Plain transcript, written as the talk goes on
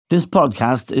This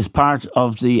podcast is part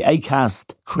of the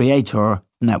Acast Creator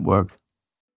Network.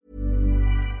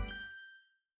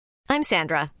 I'm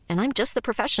Sandra, and I'm just the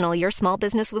professional your small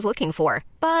business was looking for.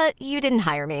 But you didn't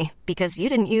hire me because you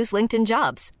didn't use LinkedIn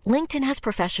Jobs. LinkedIn has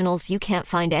professionals you can't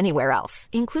find anywhere else,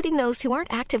 including those who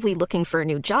aren't actively looking for a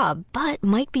new job, but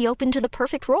might be open to the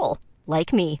perfect role,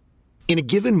 like me. In a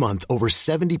given month, over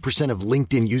 70% of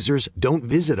LinkedIn users don't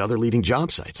visit other leading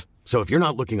job sites. So if you're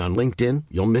not looking on LinkedIn,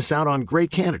 you'll miss out on great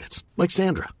candidates like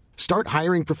Sandra. Start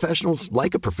hiring professionals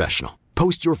like a professional.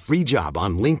 Post your free job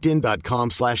on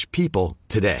linkedin.com/people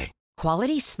today.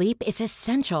 Quality sleep is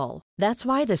essential. That's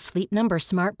why the Sleep Number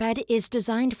Smart Bed is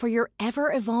designed for your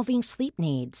ever-evolving sleep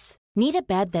needs. Need a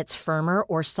bed that's firmer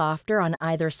or softer on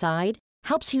either side?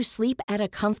 Helps you sleep at a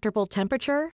comfortable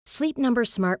temperature? Sleep Number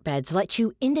Smart Beds let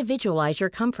you individualize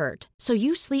your comfort so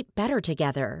you sleep better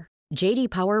together. J.D.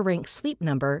 Power ranks Sleep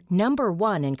Number number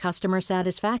 1 in customer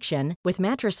satisfaction with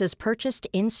mattresses purchased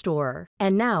in-store.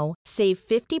 And now, save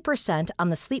 50% on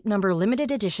the Sleep Number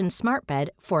Limited Edition Smart Bed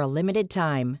for a limited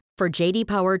time. For J.D.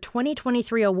 Power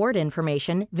 2023 award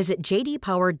information, visit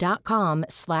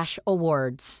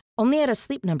jdpower.com/awards. Only at a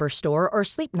Sleep Number store or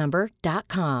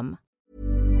sleepnumber.com.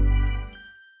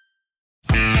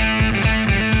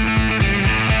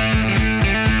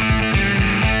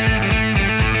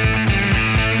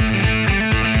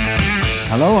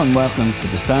 Hello and welcome to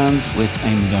The Stand with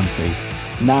Amy Dunphy.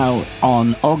 Now,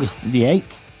 on August the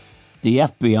 8th, the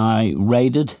FBI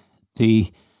raided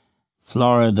the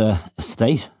Florida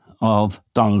estate of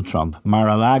Donald Trump.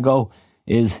 Mar-a-Lago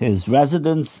is his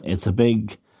residence. It's a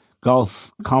big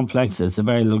golf complex. It's a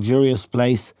very luxurious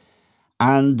place.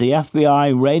 And the FBI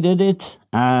raided it,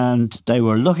 and they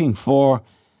were looking for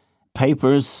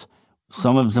papers,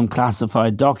 some of them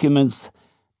classified documents,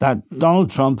 that Donald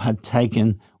Trump had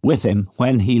taken with him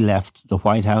when he left the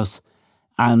White House.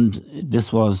 And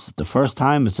this was the first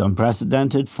time, it's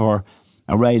unprecedented, for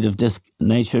a raid of this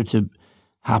nature to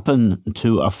happen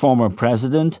to a former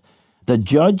president. The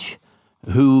judge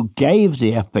who gave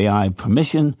the FBI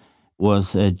permission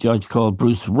was a judge called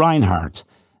Bruce Reinhart.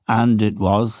 And it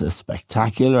was a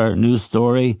spectacular news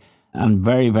story and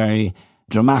very, very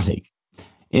dramatic.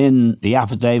 In the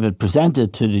affidavit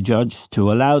presented to the judge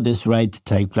to allow this raid to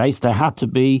take place, there had to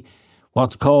be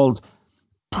what's called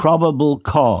probable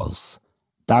cause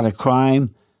that a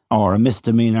crime or a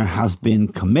misdemeanor has been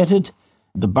committed.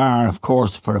 The bar, of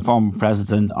course, for a former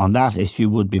president on that issue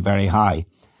would be very high.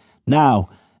 Now,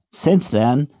 since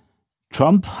then,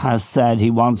 Trump has said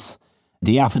he wants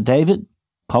the affidavit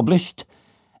published.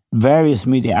 Various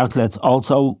media outlets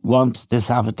also want this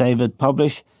affidavit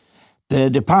published. The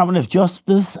Department of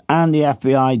Justice and the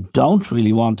FBI don't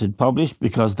really want it published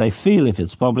because they feel if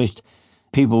it's published,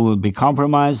 people will be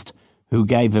compromised who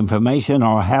gave information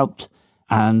or helped.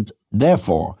 And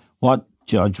therefore, what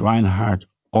Judge Reinhart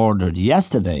ordered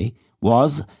yesterday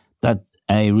was that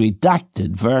a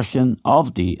redacted version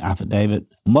of the affidavit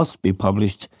must be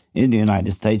published in the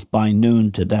United States by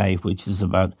noon today, which is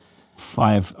about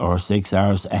 5 or 6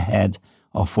 hours ahead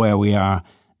of where we are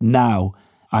now.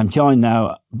 I'm joined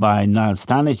now by Niall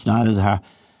Stanage. Niall is our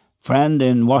friend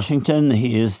in Washington.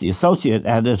 He is the associate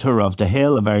editor of The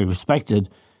Hill, a very respected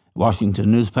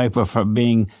Washington newspaper for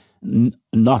being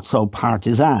not so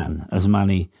partisan as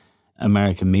many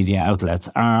American media outlets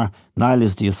are. Niall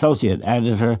is the associate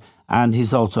editor, and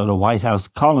he's also the White House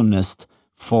columnist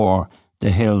for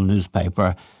The Hill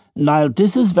newspaper. Niall,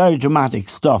 this is very dramatic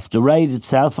stuff. The raid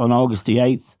itself on August the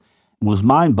 8th was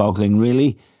mind-boggling,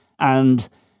 really, and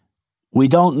we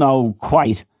don't know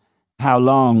quite how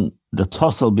long the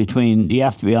tussle between the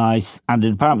FBI and the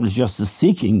Department of Justice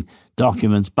seeking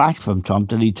documents back from Trump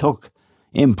that he took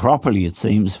improperly, it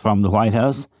seems, from the White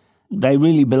House. They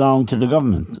really belong to the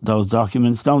government, those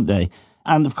documents, don't they?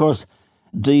 And, of course,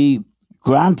 the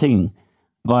granting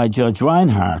by Judge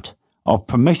Reinhart of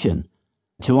permission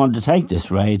to undertake this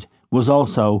raid was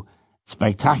also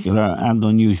spectacular and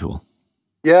unusual.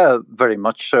 Yeah, very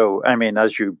much so. I mean,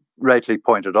 as you rightly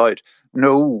pointed out,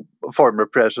 no former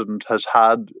president has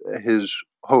had his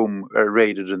home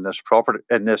raided in this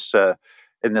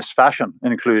fashion,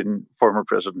 including former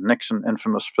President Nixon,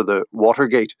 infamous for the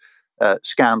Watergate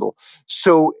scandal.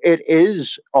 So it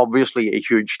is obviously a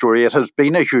huge story. It has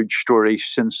been a huge story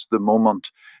since the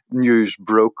moment news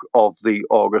broke of the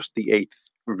August the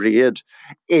 8th raid.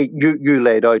 You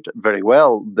laid out very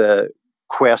well the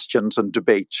questions and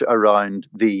debates around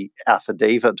the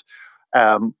affidavit.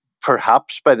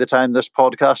 Perhaps by the time this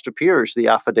podcast appears, the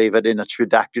affidavit in its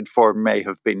redacted form may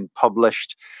have been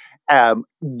published.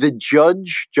 The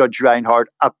Judge Reinhart,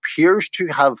 appears to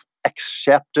have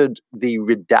accepted the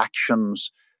redactions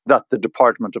that the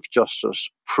Department of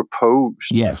Justice proposed.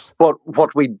 Yes. But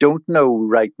what we don't know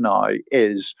right now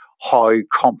is how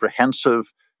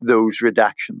comprehensive those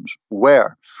redactions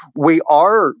were. We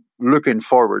are looking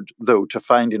forward, though, to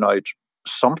finding out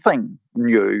something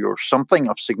new or something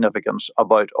of significance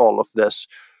about all of this,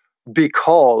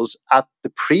 because at the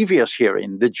previous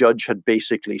hearing, the judge had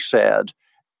basically said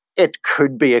it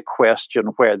could be a question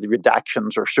where the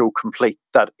redactions are so complete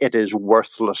that it is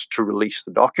worthless to release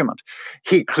the document.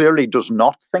 He clearly does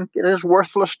not think it is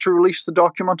worthless to release the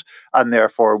document, and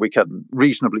therefore we can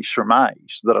reasonably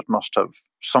surmise that it must have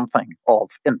something of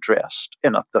interest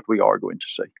in it that we are going to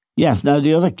see. Yes, now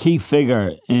the other key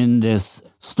figure in this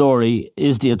story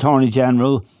is the Attorney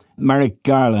General, Merrick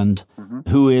Garland,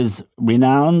 who is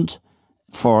renowned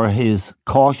for his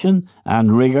caution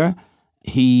and rigour.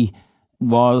 He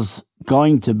was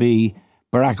going to be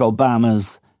Barack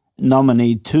Obama's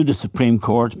nominee to the Supreme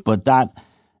Court, but that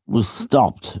was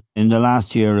stopped in the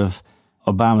last year of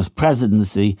Obama's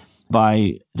presidency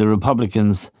by the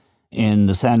Republicans in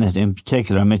the Senate, in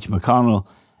particular Mitch McConnell.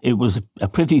 It was a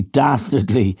pretty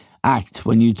dastardly act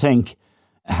when you think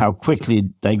how quickly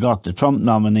they got the Trump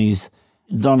nominees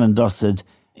done and dusted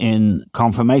in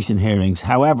confirmation hearings.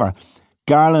 However,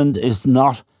 Garland is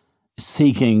not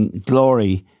seeking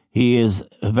glory. He is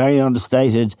very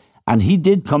understated, and he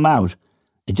did come out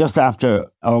just after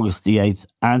August the 8th,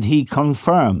 and he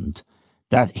confirmed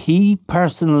that he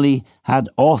personally had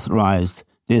authorized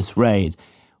this raid.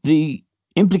 The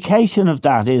implication of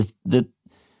that is that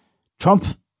Trump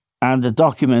and the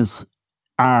documents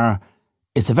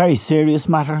it's a very serious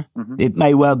matter. It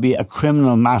may well be a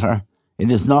criminal matter.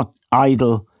 It is not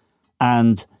idle,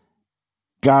 and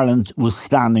Garland was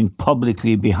standing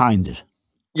publicly behind it.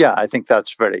 Yeah, I think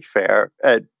that's very fair.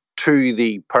 To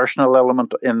the personal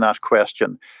element in that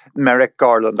question, Merrick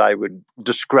Garland I would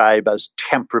describe as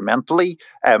temperamentally,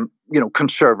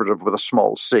 conservative with a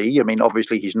small c. I mean,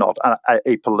 obviously he's not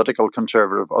a political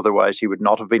conservative, otherwise he would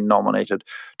not have been nominated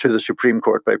to the Supreme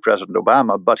Court by President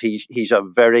Obama, but he's a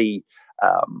very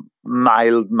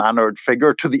mild-mannered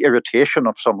figure, to the irritation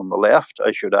of some on the left,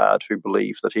 I should add, who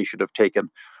believe that he should have taken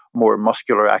more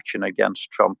muscular action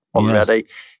against Trump already. Yes.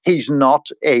 He's not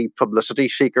a publicity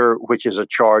seeker, which is a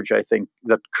charge, I think,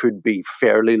 that could be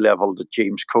fairly leveled at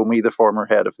James Comey, the former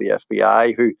head of the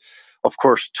FBI, who, of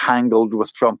course, tangled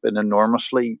with Trump in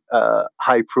enormously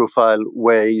high-profile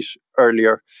ways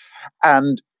earlier.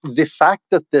 And the fact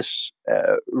that this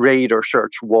raid or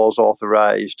search was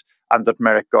authorized and that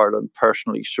Merrick Garland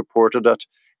personally supported it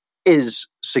is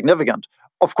significant.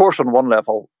 Of course, on one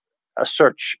level, a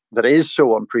search that is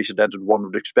so unprecedented, one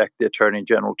would expect the Attorney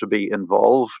General to be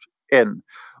involved in.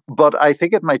 But I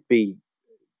think it might be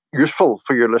useful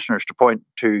for your listeners to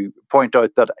point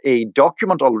out that a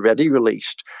document already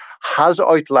released has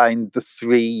outlined the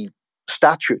 3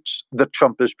 statutes that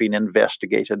Trump has been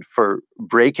investigated for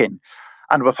breaking.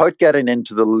 And without getting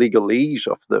into the legalese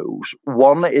of those,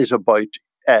 one is about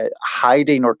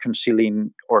hiding or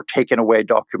concealing or taking away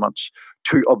documents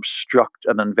to obstruct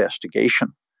an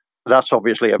investigation. That's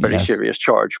obviously a very serious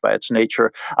charge by its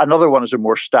nature. Another one is a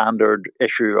more standard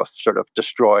issue of sort of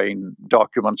destroying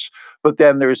documents. But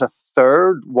then there is a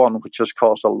third one which has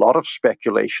caused a lot of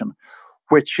speculation,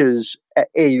 which is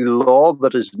a law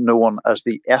that is known as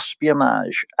the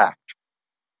Espionage Act.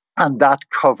 And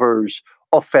that covers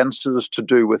offences to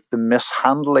do with the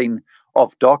mishandling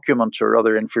of documents or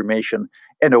other information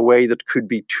in a way that could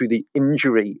be to the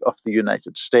injury of the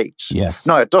United States. Yes.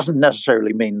 Now, it doesn't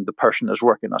necessarily mean the person is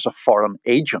working as a foreign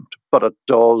agent, but it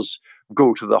does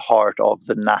go to the heart of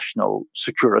the national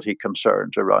security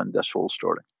concerns around this whole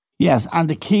story. Yes, and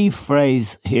the key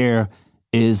phrase here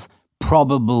is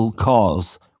probable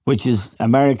cause, which is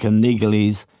American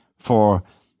legalese for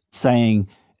saying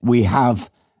we have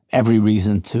every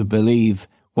reason to believe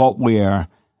what we're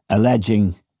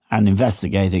alleging and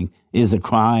investigating is a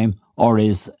crime or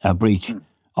is a breach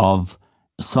of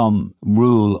some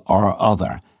rule or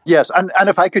other. Yes, and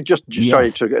if I could just,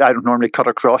 sorry, I don't normally cut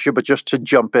across you, but just to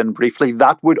jump in briefly,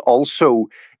 that would also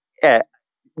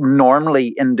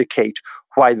normally indicate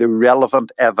why the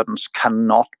relevant evidence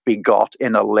cannot be got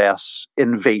in a less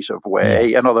invasive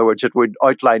way. Yes. In other words, it would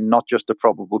outline not just the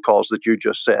probable cause that you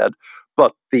just said,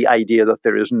 but the idea that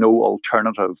there is no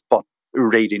alternative but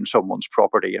raiding someone's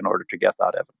property in order to get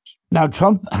that evidence. Now,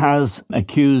 Trump has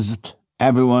accused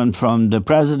everyone from the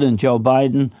President, Joe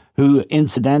Biden, who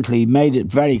incidentally made it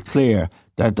very clear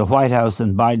that the White House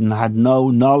and Biden had no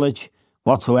knowledge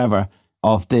whatsoever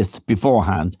of this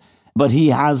beforehand. But he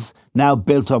has now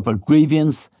built up a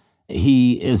grievance.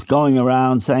 He is going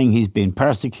around saying he's been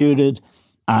persecuted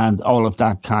and all of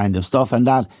that kind of stuff. And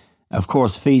that of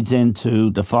course, feeds into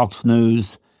the Fox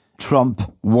News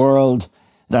Trump world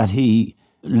that he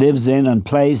lives in and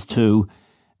plays to.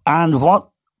 And what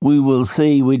we will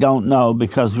see, we don't know,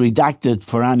 because redacted,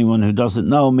 for anyone who doesn't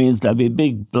know, means there'll be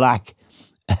big black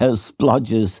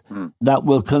splodges that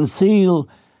will conceal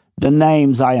the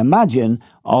names, I imagine,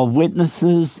 of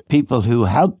witnesses, people who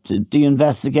helped the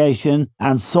investigation,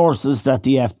 and sources that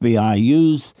the FBI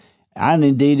use. And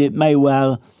indeed, it may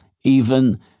well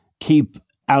even keep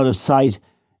out of sight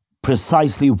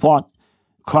precisely what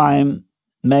crime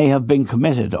may have been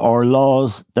committed or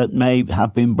laws that may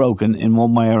have been broken in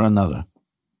one way or another.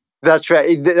 That's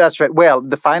right. That's right. Well,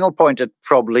 the final point it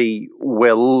probably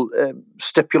will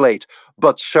stipulate,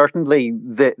 but certainly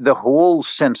the whole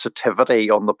sensitivity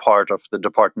on the part of the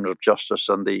Department of Justice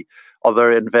and the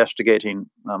other investigating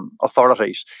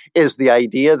authorities is the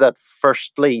idea that,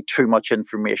 firstly, too much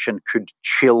information could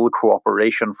chill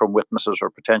cooperation from witnesses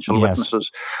or potential witnesses,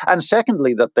 and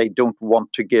secondly, that they don't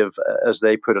want to give, as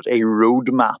they put it, a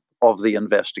roadmap of the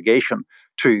investigation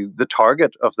to the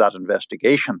target of that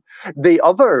investigation. The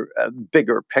other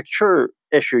bigger picture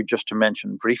issue, just to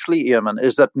mention briefly, Eamon,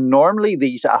 is that normally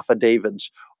these affidavits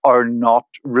are not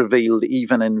revealed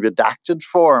even in redacted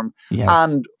form. Yes.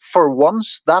 And for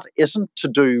once, that isn't to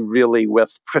do really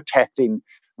with protecting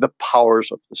the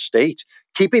powers of the state.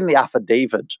 Keeping the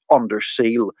affidavit under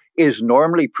seal is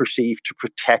normally perceived to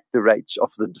protect the rights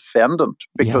of the defendant,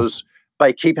 because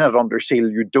by keeping it under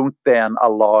seal, you don't then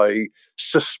allow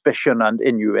suspicion and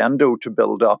innuendo to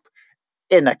build up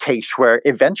in a case where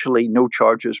eventually no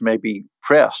charges may be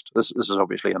pressed. This is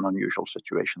obviously an unusual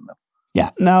situation, though. Yeah.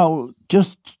 Now,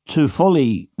 just to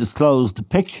fully disclose the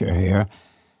picture here,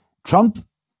 Trump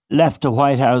left the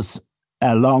White House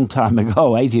a long time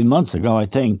ago, 18 months ago, I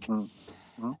think.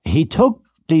 Mm-hmm. He took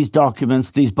these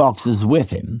documents, these boxes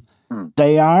with him.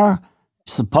 They are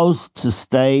supposed to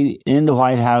stay in the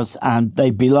White House, and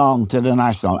they belong to the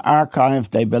National Archive,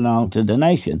 they belong to the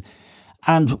nation.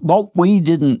 And what we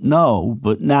didn't know,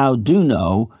 but now do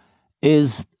know,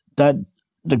 is that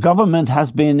the government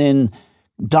has been in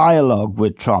dialogue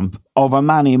with Trump over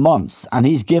many months, and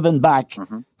he's given back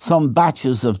some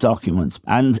batches of documents,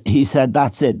 and he said,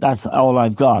 that's it, that's all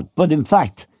I've got. But in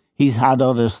fact, he's had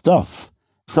other stuff.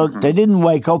 So they didn't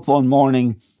wake up one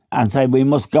morning and say, we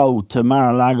must go to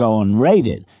Mar-a-Lago and raid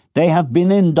it. They have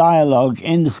been in dialogue,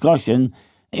 in discussion,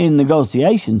 in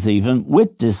negotiations even,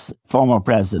 with this former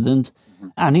president,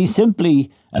 and he simply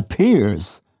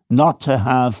appears not to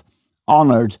have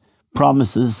honoured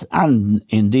promises and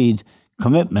indeed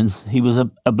commitments he was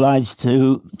obliged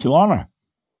to honour.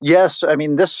 Yes, I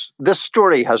mean, this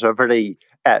story has a very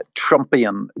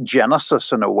Trumpian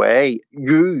genesis in a way.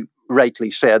 You rightly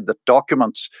said that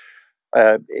documents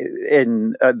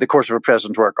in the course of a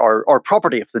president's work are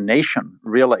property of the nation,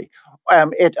 really.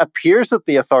 It appears that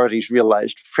the authorities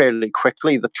realized fairly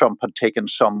quickly that Trump had taken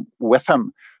some with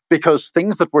him, because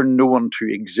things that were known to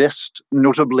exist,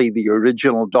 notably the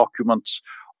original documents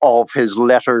of his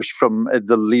letters from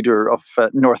the leader of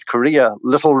North Korea,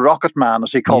 Little Rocket Man,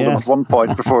 as he called him at one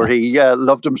point before he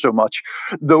loved him so much,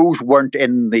 those weren't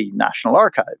in the National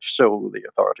Archives. So the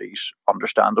authorities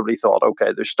understandably thought,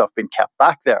 okay, there's stuff being kept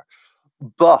back there.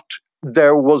 But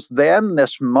there was then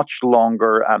this much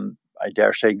longer and, I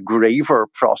dare say, graver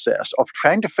process of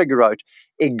trying to figure out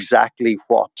exactly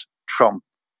what Trump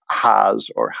has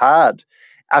or had.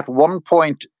 At one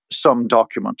point, some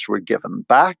documents were given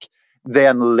back.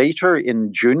 Then later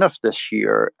in June of this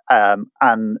year, a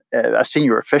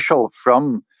senior official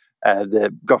from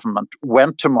the government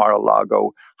went to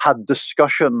Mar-a-Lago, had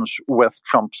discussions with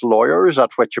Trump's lawyers,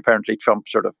 at which apparently Trump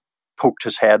sort of poked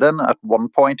his head in at one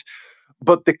point.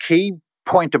 But the key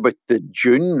point about the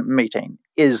June meeting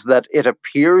is that it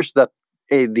appears that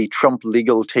the Trump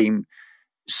legal team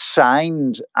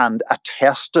signed and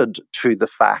attested to the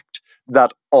fact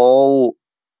that all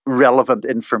relevant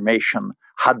information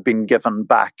had been given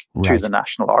back to the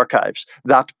National Archives.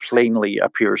 That plainly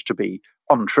appears to be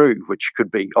untrue, which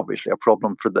could be obviously a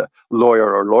problem for the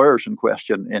lawyer or lawyers in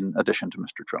question, in addition to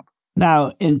Mr. Trump.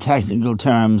 Now, in technical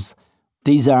terms,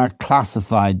 these are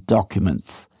classified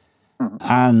documents.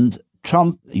 And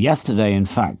Trump, yesterday, in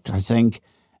fact, I think,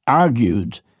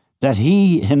 argued that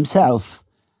he himself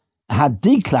had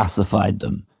declassified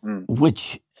them,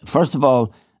 which, first of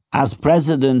all, as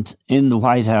president in the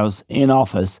White House, in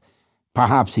office,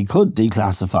 perhaps he could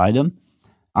declassify them.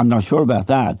 I'm not sure about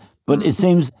that. But it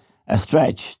seems a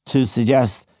stretch to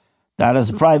suggest that as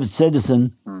a private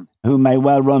citizen who may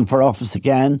well run for office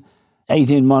again,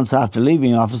 18 months after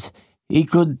leaving office, he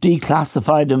could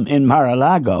declassify them in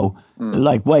Mar-a-Lago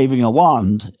like waving a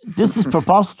wand. This is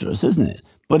preposterous, isn't it?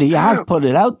 But he has put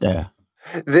it out there.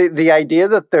 The idea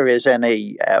that there is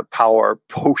any power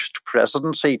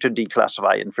post-presidency to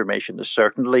declassify information is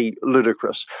certainly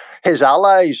ludicrous. His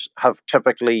allies have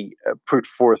typically put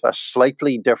forth a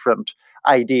slightly different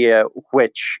idea,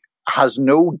 which has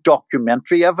no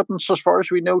documentary evidence, as far as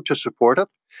we know, to support it.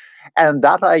 And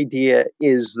that idea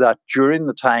is that during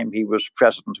the time he was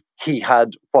president, he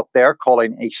had what they're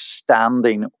calling a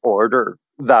standing order,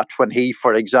 that when he,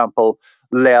 for example,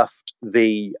 left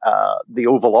the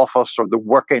Oval Office or the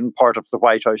working part of the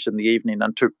White House in the evening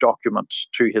and took documents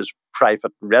to his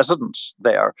private residence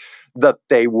there, that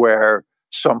they were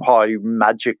somehow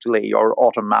magically or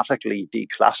automatically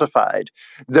declassified.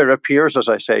 There appears, as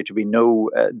I say, to be no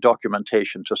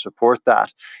documentation to support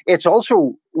that. It's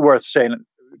also worth saying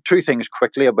two things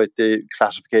quickly about the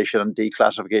classification and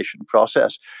declassification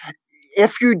process.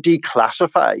 If you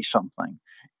declassify something,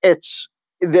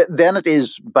 then it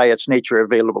is by its nature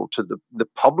available to the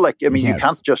public. I mean, yes. You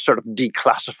can't just sort of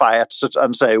declassify it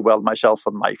and say, well, myself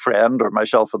and my friend or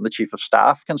myself and the chief of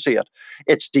staff can see it.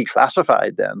 It's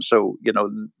declassified then. So,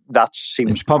 that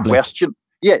seems questionable.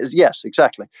 Yes,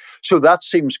 exactly. So that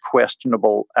seems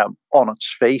questionable on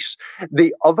its face.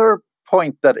 The other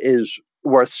point that is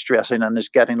worth stressing and is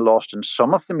getting lost in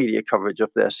some of the media coverage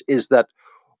of this is that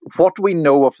what we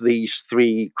know of these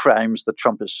three crimes that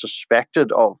Trump is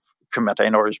suspected of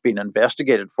committing or is being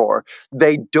investigated for,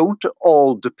 they don't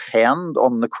all depend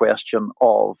on the question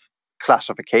of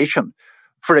classification.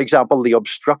 For example, the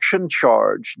obstruction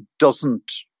charge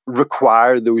doesn't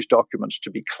require those documents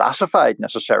to be classified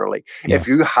necessarily. Yes. If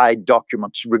you hide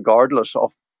documents, regardless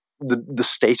of the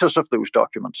status of those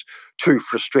documents, to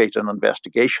frustrate an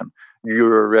investigation,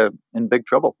 you're in big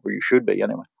trouble, or you should be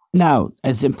anyway. Now,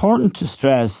 it's important to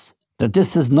stress that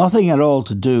this has nothing at all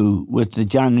to do with the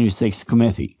January 6th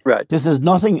committee. Right. This has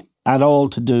nothing at all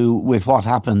to do with what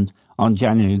happened on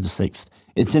January the 6th.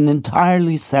 It's an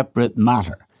entirely separate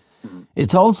matter. Mm-hmm.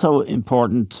 It's also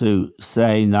important to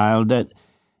say, Niall, that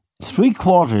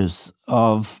 3/4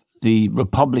 of the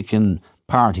Republican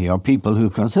Party, or people who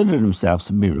consider themselves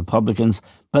to be Republicans,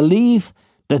 believe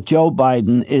that Joe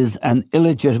Biden is an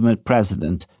illegitimate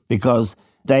president because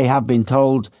they have been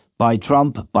told by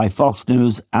Trump, by Fox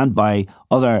News, and by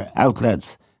other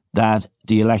outlets that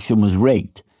the election was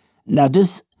rigged. Now,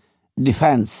 this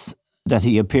defense that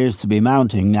he appears to be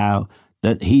mounting now,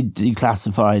 that he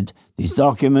declassified these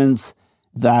documents,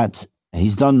 that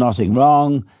he's done nothing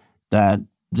wrong, that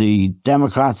the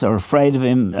Democrats are afraid of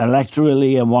him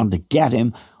electorally and want to get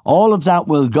him, all of that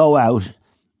will go out,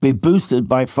 be boosted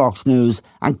by Fox News,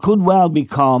 and could well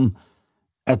become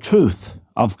a truth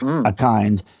of a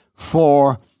kind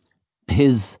for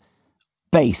his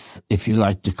base, if you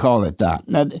like to call it that.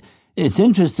 Now, it's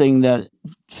interesting that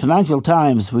Financial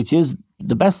Times, which is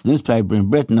the best newspaper in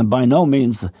Britain and by no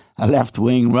means a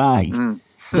left-wing rag,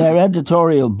 their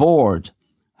editorial board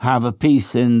have a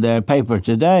piece in their paper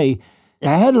today. The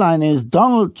headline is,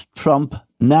 Donald Trump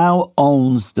now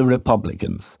owns the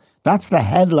Republicans. That's the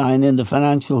headline in the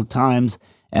Financial Times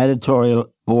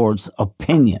editorial board's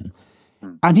opinion.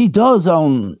 And he does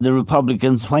own the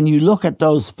Republicans when you look at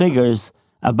those figures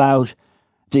about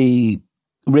the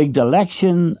rigged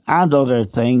election and other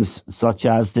things, such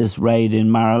as this raid in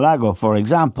Mar-a-Lago, for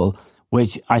example,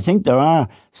 which I think there are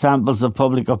samples of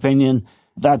public opinion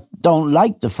that don't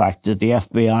like the fact that the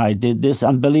FBI did this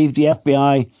and believe the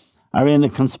FBI are in a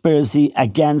conspiracy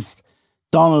against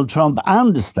Donald Trump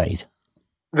and the state.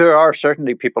 There are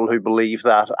certainly people who believe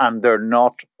that, and they're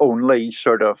not only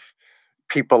sort of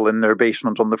people in their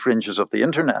basement on the fringes of the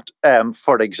internet.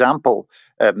 For example,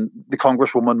 the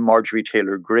Congresswoman Marjorie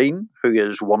Taylor Greene, who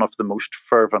is one of the most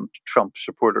fervent Trump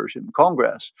supporters in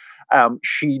Congress,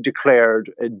 she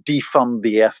declared defund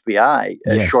the FBI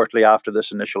shortly after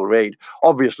this initial raid,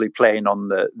 obviously playing on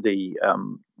the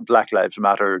Black Lives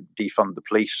Matter, defund the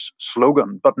police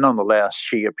slogan. But nonetheless,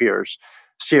 she appears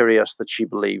serious that she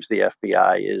believes the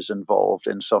FBI is involved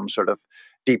in some sort of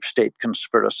deep state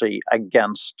conspiracy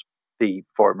against the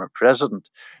former president.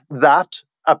 That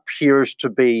appears to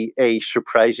be a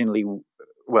surprisingly,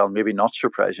 well, maybe not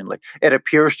surprisingly, it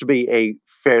appears to be a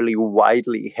fairly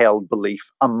widely held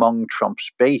belief among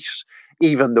Trump's base,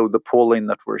 even though the polling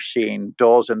that we're seeing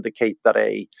does indicate that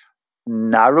a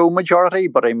narrow majority,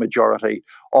 but a majority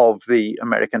of the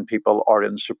American people are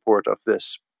in support of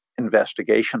this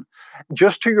investigation.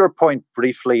 Just to your point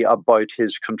briefly about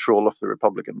his control of the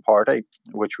Republican Party,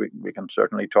 which we can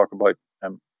certainly talk about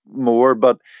more,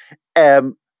 but there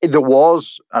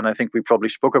was, and I think we probably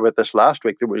spoke about this last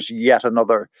week, there was yet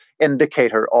another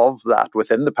indicator of that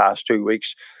within the past 2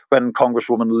 weeks when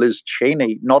Congresswoman Liz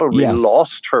Cheney not only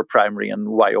lost her primary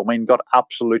in Wyoming, got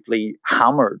absolutely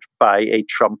hammered by a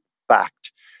Trump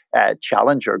Trump-backed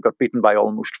challenger, got beaten by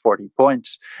almost 40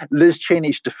 points. Liz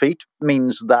Cheney's defeat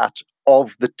means that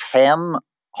of the 10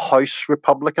 House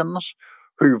Republicans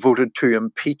who voted to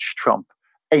impeach Trump,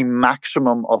 a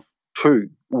maximum of 2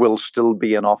 will still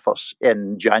be in office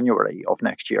in January of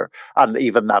next year. And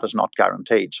even that is not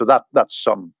guaranteed. So that's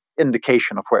some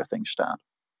indication of where things stand.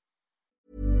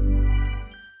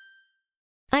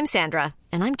 I'm Sandra,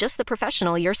 and I'm just the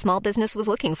professional your small business was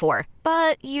looking for.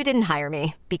 But you didn't hire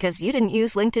me because you didn't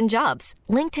use LinkedIn Jobs.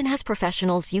 LinkedIn has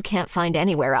professionals you can't find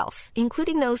anywhere else,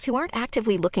 including those who aren't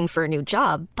actively looking for a new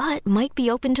job, but might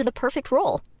be open to the perfect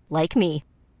role, like me.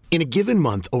 In a given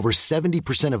month, over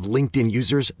 70% of LinkedIn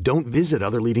users don't visit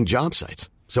other leading job sites.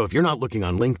 So if you're not looking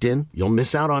on LinkedIn, you'll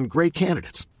miss out on great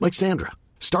candidates like Sandra.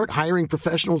 Start hiring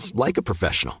professionals like a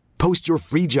professional. Post your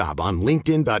free job on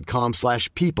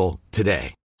linkedin.com/people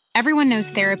today. Everyone knows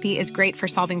therapy is great for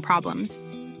solving problems,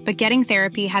 but getting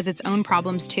therapy has its own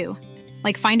problems too,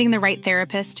 like finding the right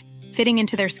therapist, fitting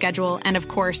into their schedule, and of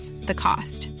course, the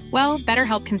cost. Well,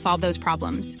 BetterHelp can solve those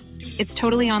problems. It's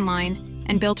totally online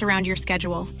and built around your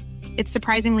schedule. It's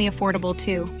surprisingly affordable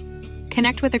too.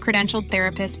 Connect with a credentialed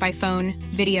therapist by phone,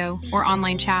 video, or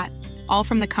online chat, all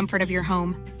from the comfort of your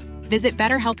home. Visit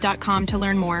BetterHelp.com to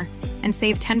learn more and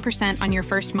save 10% on your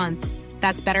first month.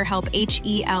 That's BetterHelp,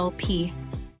 H-E-L-P.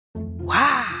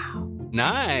 Wow.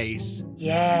 Nice.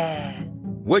 Yeah.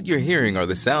 What you're hearing are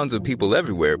the sounds of people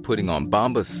everywhere putting on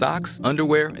Bombas socks,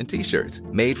 underwear, and T-shirts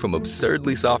made from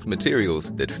absurdly soft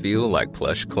materials that feel like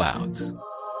plush clouds.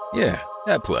 Yeah,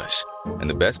 that plush. And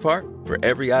the best part? For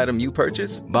every item you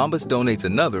purchase, Bombas donates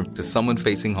another to someone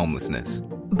facing homelessness.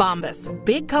 Bombas.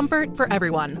 Big comfort for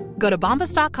everyone. Go to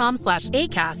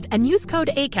bombas.com/ACAST and use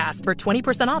code ACAST for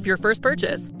 20% off your first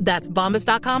purchase. That's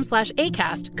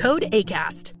bombas.com/ACAST. Code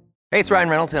ACAST. Hey, it's Ryan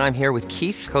Reynolds, and I'm here with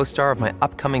Keith, co-star of my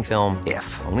upcoming film,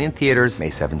 If, only in theaters May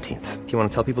 17th. Do you want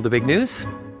to tell people the big news?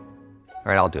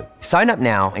 All right, I'll do it. Sign up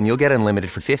now and you'll get unlimited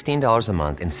for $15 a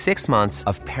month and 6 months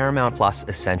of Paramount Plus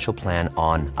Essential Plan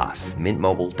on us.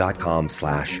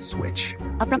 MintMobile.com/switch.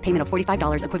 Upfront payment of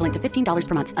 $45 equivalent to $15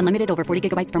 per month. Unlimited over 40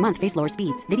 gigabytes per month. Face lower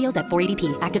speeds. Videos at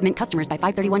 480p. Active Mint customers by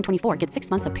 531.24 get 6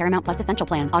 months of Paramount Plus Essential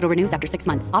Plan. Auto renews after 6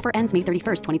 months. Offer ends May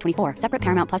 31st, 2024. Separate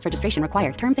Paramount Plus registration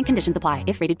required. Terms and conditions apply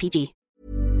if rated PG.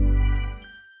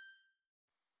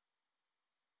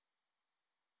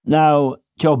 Now,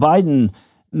 Joe Biden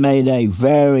made a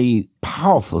very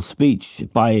powerful speech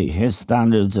by his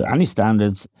standards, any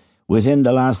standards, within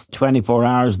the last 24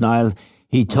 hours, Niall.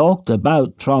 He talked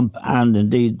about Trump and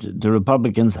indeed the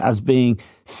Republicans as being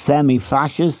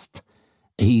semi-fascist.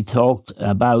 He talked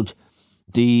about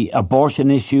the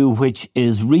abortion issue, which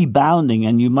is rebounding.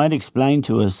 And you might explain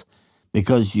to us,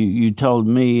 because you told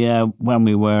me when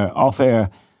we were off air,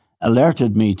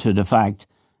 alerted me to the fact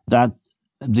that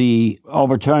the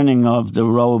overturning of the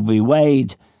Roe v.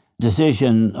 Wade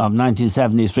decision of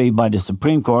 1973 by the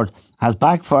Supreme Court has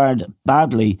backfired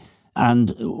badly,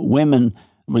 and women,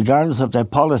 regardless of their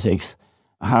politics,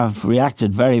 have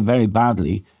reacted very, very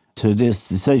badly to this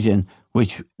decision,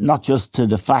 which not just to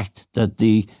the fact that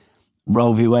the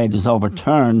Roe v. Wade is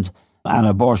overturned and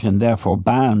abortion therefore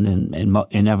banned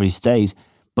in every state,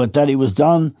 but that it was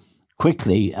done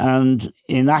quickly and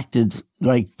enacted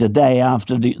like the day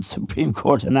after the Supreme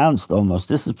Court announced almost.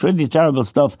 This is pretty terrible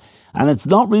stuff. And it's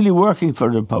not really working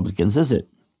for the Republicans, is it?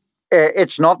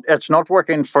 It's not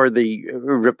working for the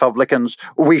Republicans.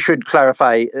 We should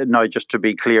clarify now, just to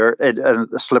be clear,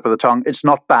 a slip of the tongue, it's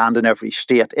not banned in every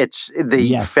state. It's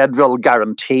the federal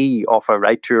guarantee of a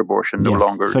right to abortion no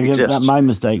longer exists. That's my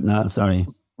mistake now, sorry.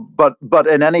 But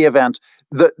in any event,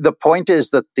 the point is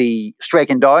that the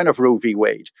striking down of Roe v.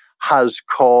 Wade has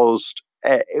caused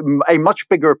a much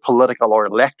bigger political or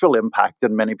electoral impact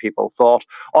than many people thought,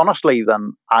 honestly,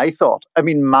 than I thought. I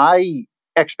mean, my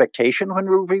expectation when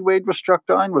Roe v. Wade was struck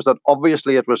down was that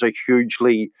obviously it was a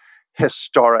hugely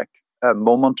historic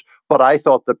moment, but I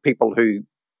thought that people who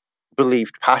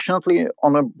believed passionately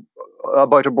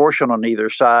about abortion on either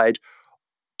side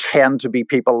tend to be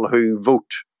people who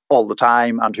vote all the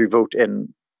time and who vote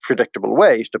in predictable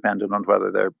ways, depending on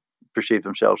whether they perceive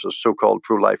themselves as so-called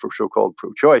pro-life or so-called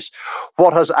pro-choice.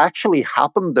 What has actually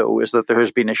happened, though, is that there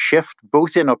has been a shift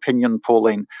both in opinion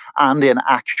polling and in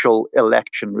actual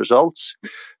election results.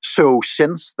 So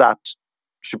since that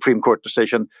Supreme Court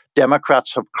decision,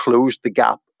 Democrats have closed the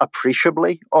gap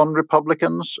appreciably on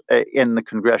Republicans in the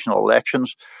congressional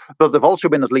elections. But there have also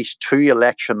been at least 2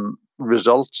 election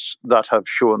results that have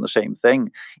shown the same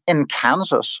thing. In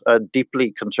Kansas, a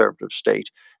deeply conservative state,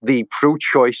 the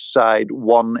pro-choice side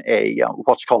won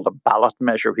what's called a ballot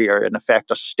measure here, in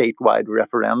effect a statewide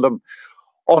referendum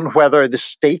on whether the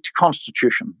state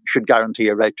constitution should guarantee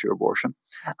a right to abortion.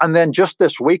 And then just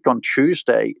this week on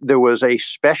Tuesday, there was a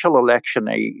special election,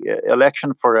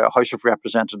 election for a House of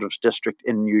Representatives district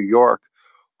in New York,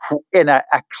 in a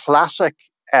classic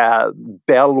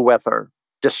bellwether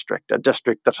district, a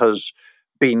district that has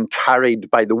been carried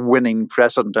by the winning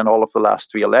president in all of the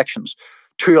last three elections.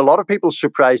 To a lot of people's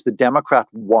surprise, the Democrat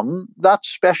won that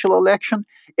special election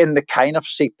in the kind of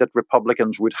seat that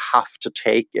Republicans would have to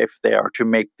take if they are to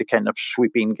make the kind of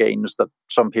sweeping gains that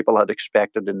some people had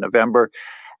expected in November.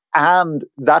 And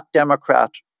that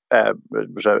Democrat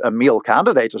was a male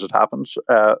candidate, as it happens.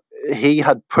 He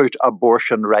had put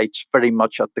abortion rights very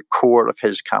much at the core of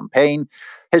his campaign.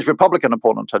 His Republican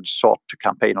opponent had sought to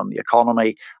campaign on the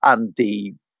economy, and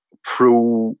the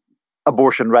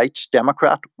pro-abortion rights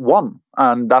Democrat won.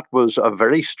 And that was a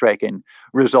very striking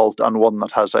result, and one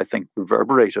that has, I think,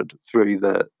 reverberated through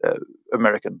the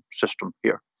American system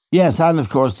here. Yes, and of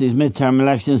course these midterm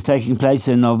elections taking place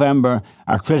in November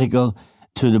are critical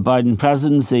to the Biden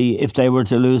presidency. If they were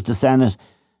to lose the Senate,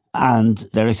 and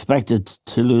they're expected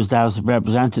to lose the House of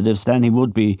Representatives, then he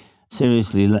would be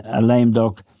seriously a lame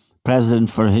duck president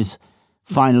for his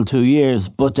final 2 years.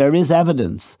 But there is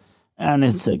evidence, and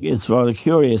it's rather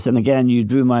curious, and again you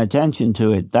drew my attention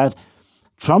to it, that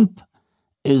Trump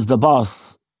is the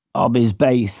boss of his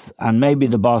base and maybe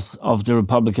the boss of the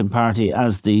Republican Party,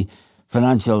 as the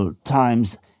Financial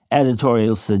Times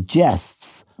editorial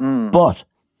suggests. But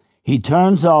he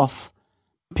turns off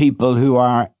people who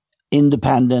are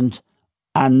independent,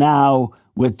 and now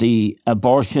with the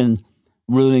abortion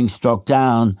ruling struck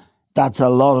down, that's a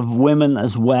lot of women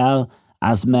as well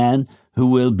as men who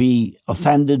will be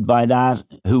offended by that,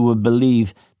 who will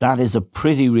believe that is a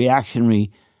pretty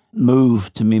reactionary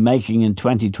move to be making in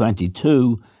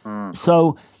 2022.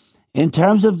 So in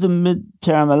terms of the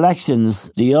midterm elections,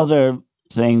 the other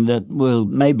thing that will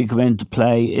maybe come into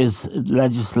play is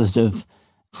legislative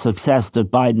success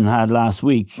that Biden had last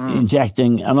week,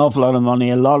 injecting an awful lot of money,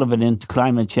 a lot of it into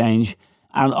climate change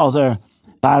and other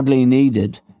badly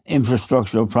needed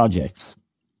infrastructural projects.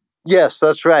 Yes,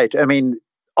 that's right. I mean,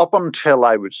 up until,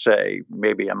 I would say,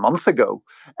 maybe a month ago,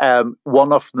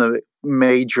 one of the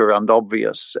major and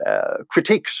obvious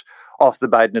critiques of the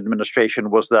Biden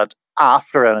administration was that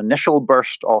after an initial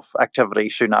burst of activity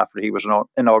soon after he was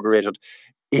inaugurated,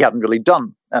 he hadn't really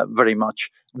done very much.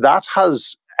 That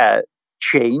has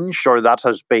changed, or there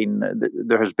has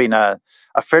been a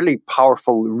fairly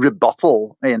powerful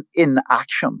rebuttal in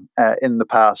action in the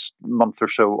past month or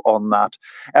so on that.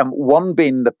 One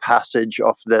being the passage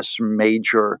of this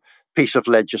major piece of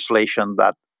legislation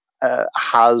that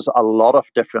has a lot of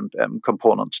different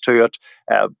components to it,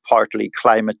 partly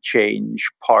climate change,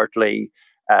 partly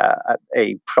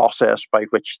a process by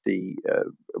which the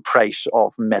price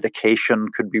of medication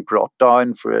could be brought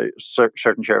down for a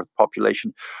certain share of the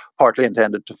population, partly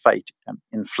intended to fight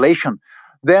inflation.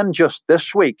 Then just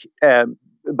this week,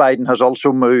 Biden has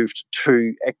also moved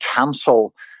to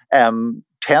cancel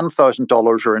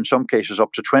 $10,000 or in some cases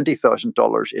up to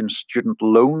 $20,000 in student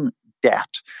loan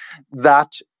debt.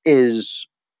 That is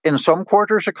in some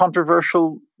quarters a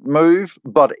controversial move,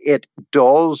 but it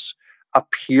does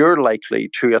appear likely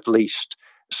to at least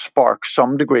spark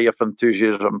some degree of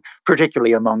enthusiasm,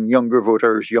 particularly among younger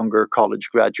voters, younger college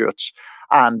graduates.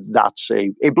 And that's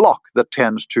a bloc that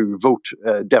tends to vote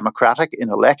Democratic in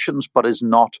elections, but is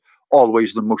not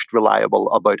always the most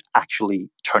reliable about actually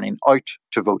turning out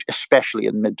to vote, especially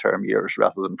in midterm years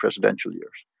rather than presidential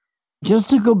years. Just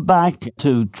to go back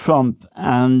to Trump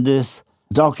and this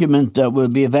document that will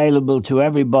be available to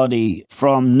everybody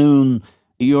from noon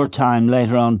your time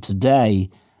later on today,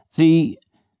 the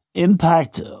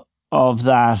impact of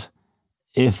that,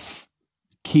 if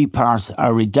key parts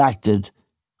are redacted,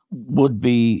 would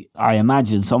be, I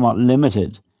imagine, somewhat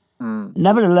limited.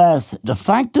 Nevertheless, the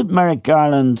fact that Merrick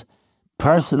Garland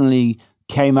personally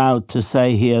came out to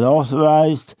say he had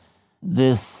authorized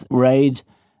this raid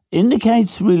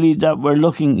indicates really that we're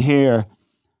looking here,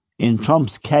 in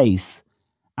Trump's case,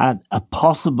 at a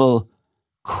possible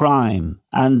crime.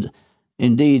 And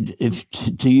indeed, if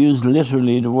to use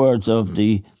literally the words of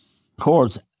the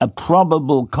courts, a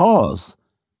probable cause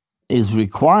is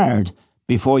required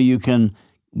before you can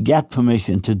get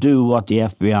permission to do what the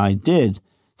FBI did.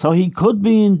 So he could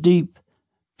be in deep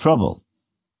trouble.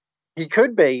 He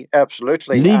could be,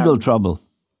 absolutely. Legal trouble.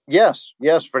 Yes,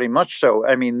 very much so.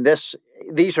 I mean,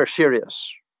 these are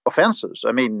serious offences.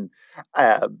 I mean,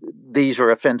 these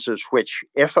are offences which,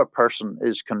 if a person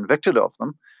is convicted of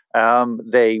them,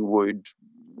 they would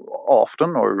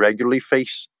often or regularly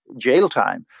face jail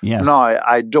time. Yes. Now,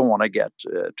 I don't want to get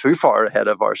too far ahead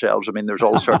of ourselves. I mean, there's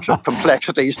all sorts of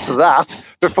complexities to that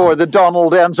before the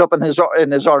Donald ends up in his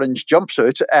orange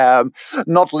jumpsuit,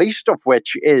 not least of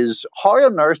which is how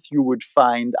on earth you would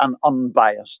find an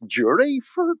unbiased jury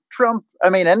for Trump. I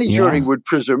mean, any jury would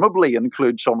presumably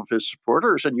include some of his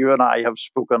supporters, and you and I have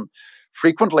spoken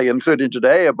frequently, including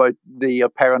today, about the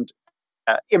apparent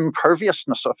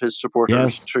imperviousness of his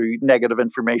supporters to negative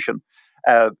information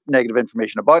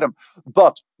about him.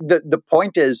 But the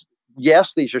point is,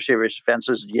 yes, these are serious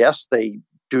offences. Yes, they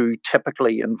do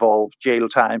typically involve jail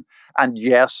time. And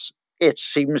yes, it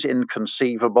seems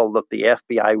inconceivable that the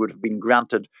FBI would have been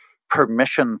granted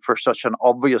permission for such an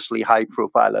obviously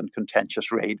high-profile and contentious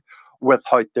raid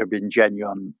without there being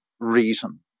genuine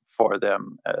reason for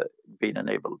them being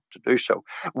enabled to do so.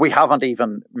 We haven't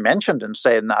even mentioned, in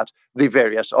saying that, the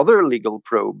various other legal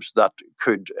probes that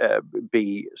could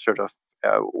be sort of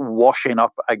washing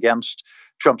up against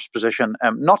Trump's position,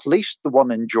 not least the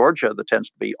one in Georgia that tends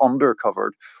to be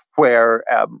undercovered, where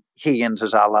he and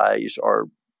his allies are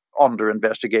under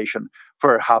investigation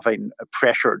for having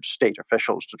pressured state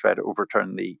officials to try to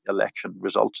overturn the election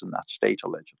results in that state,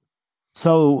 allegedly.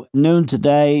 So, noon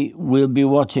today, we'll be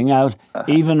watching out.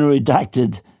 Even a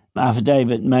redacted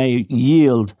affidavit may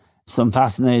yield some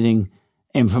fascinating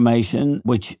information,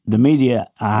 which the media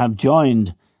have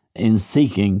joined in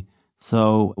seeking.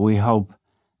 So we hope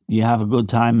you have a good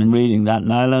time in reading that,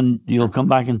 Niall, and you'll come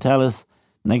back and tell us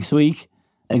next week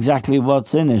exactly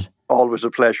what's in it. Always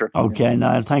a pleasure. Okay,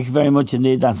 Niall, thank you very much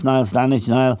indeed. That's Niall Stanage.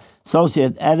 Niall,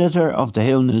 Associate Editor of the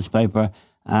Hill newspaper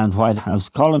and White House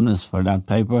columnist for that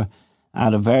paper,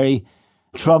 at a very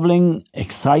troubling,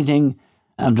 exciting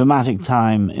and dramatic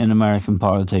time in American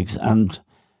politics. And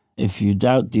if you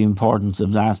doubt the importance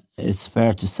of that, it's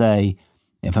fair to say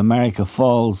if America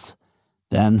falls,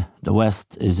 then the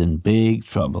West is in big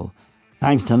trouble.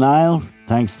 Thanks to Niall.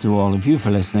 Thanks to all of you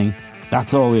for listening.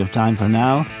 That's all we have time for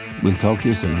now. We'll talk to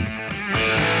you soon.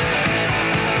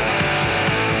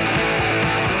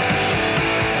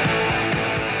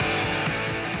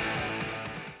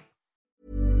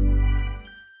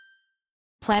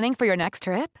 Planning for your next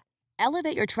trip?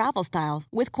 Elevate your travel style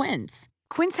with Quince.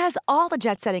 Quince has all the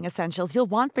jet-setting essentials you'll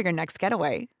want for your next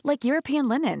getaway, like European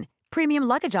linen, premium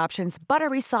luggage options,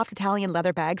 buttery soft Italian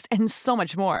leather bags, and so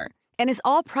much more. And is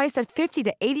all priced at 50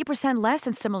 to 80% less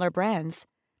than similar brands.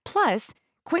 Plus,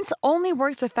 Quince only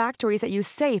works with factories that use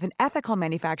safe and ethical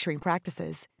manufacturing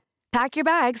practices. Pack your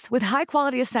bags with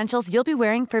high-quality essentials you'll be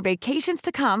wearing for vacations to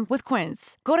come with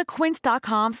Quince. Go to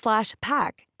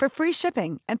quince.com/pack for free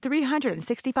shipping and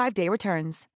 365-day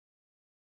returns.